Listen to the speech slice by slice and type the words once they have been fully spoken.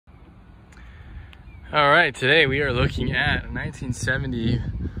All right, today we are looking at a 1970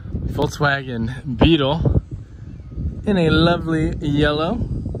 Volkswagen Beetle in a lovely yellow,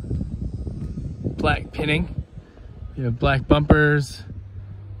 black pinning. You have black bumpers,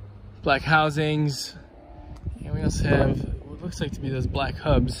 black housings, and we also have what looks like to be those black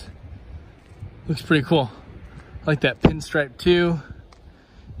hubs. Looks pretty cool. I like that pinstripe too.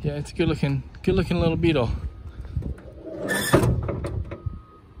 Yeah, it's a good looking little Beetle.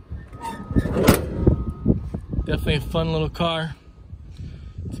 Definitely a fun little car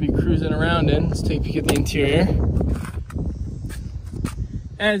to be cruising around in. Let's take a peek at the interior.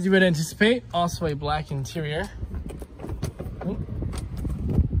 As you would anticipate, also a black interior.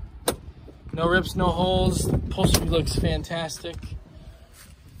 No rips, no holes. The upholstery looks fantastic.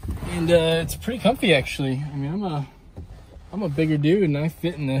 And it's pretty comfy actually. I mean, I'm a bigger dude and I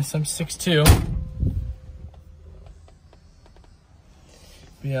fit in this. I'm 6'2".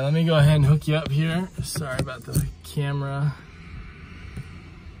 But yeah, let me go ahead and hook you up here. Sorry about the camera.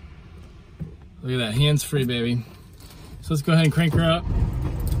 Look at that, hands-free, baby. So let's go ahead and crank her up.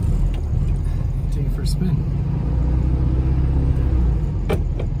 Take it for a spin.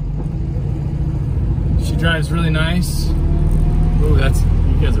 She drives really nice. Ooh,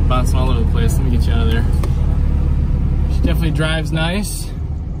 you guys are bouncing all over the place. Let me get you out of there. She definitely drives nice.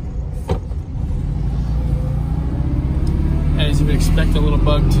 As you would expect a little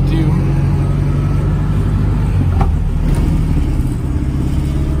bug to do.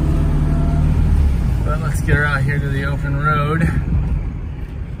 But let's get her out here to the open road.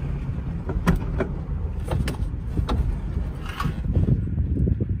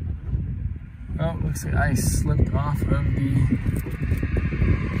 Oh, looks like I slipped off of the...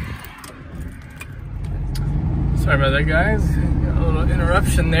 Sorry about that, guys. Got a little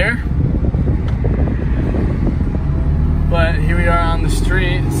interruption there. But here we are on the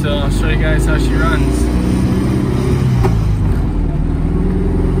street, so I'll show you guys how she runs.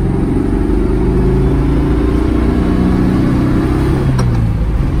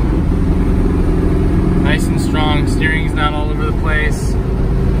 Nice and strong, steering's not all over the place.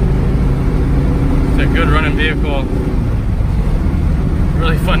 It's a good running vehicle.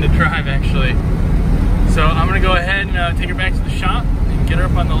 Really fun to drive actually. So I'm gonna go ahead and take her back to the shop and get her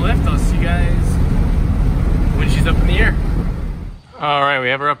up on the lift. I'll see you guys when she's up in the air. All right, we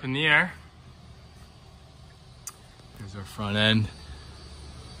have her up in the air. There's our front end.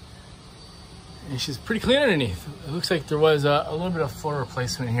 And she's pretty clean underneath. It looks like there was a little bit of floor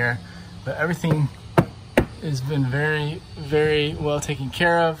replacement here, but everything has been very, very well taken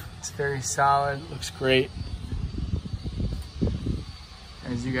care of. It's very solid, looks great,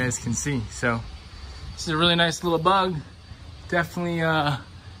 as you guys can see. So this is a really nice little bug. Definitely,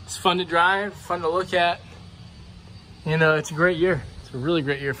 it's fun to drive, fun to look at. And it's a great year. It's a really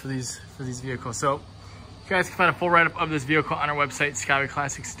great year for these vehicles. So you guys can find a full write-up of this vehicle on our website,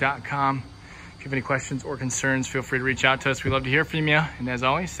 skywayclassics.com. If you have any questions or concerns, feel free to reach out to us. We'd love to hear from you. And as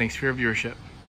always, thanks for your viewership.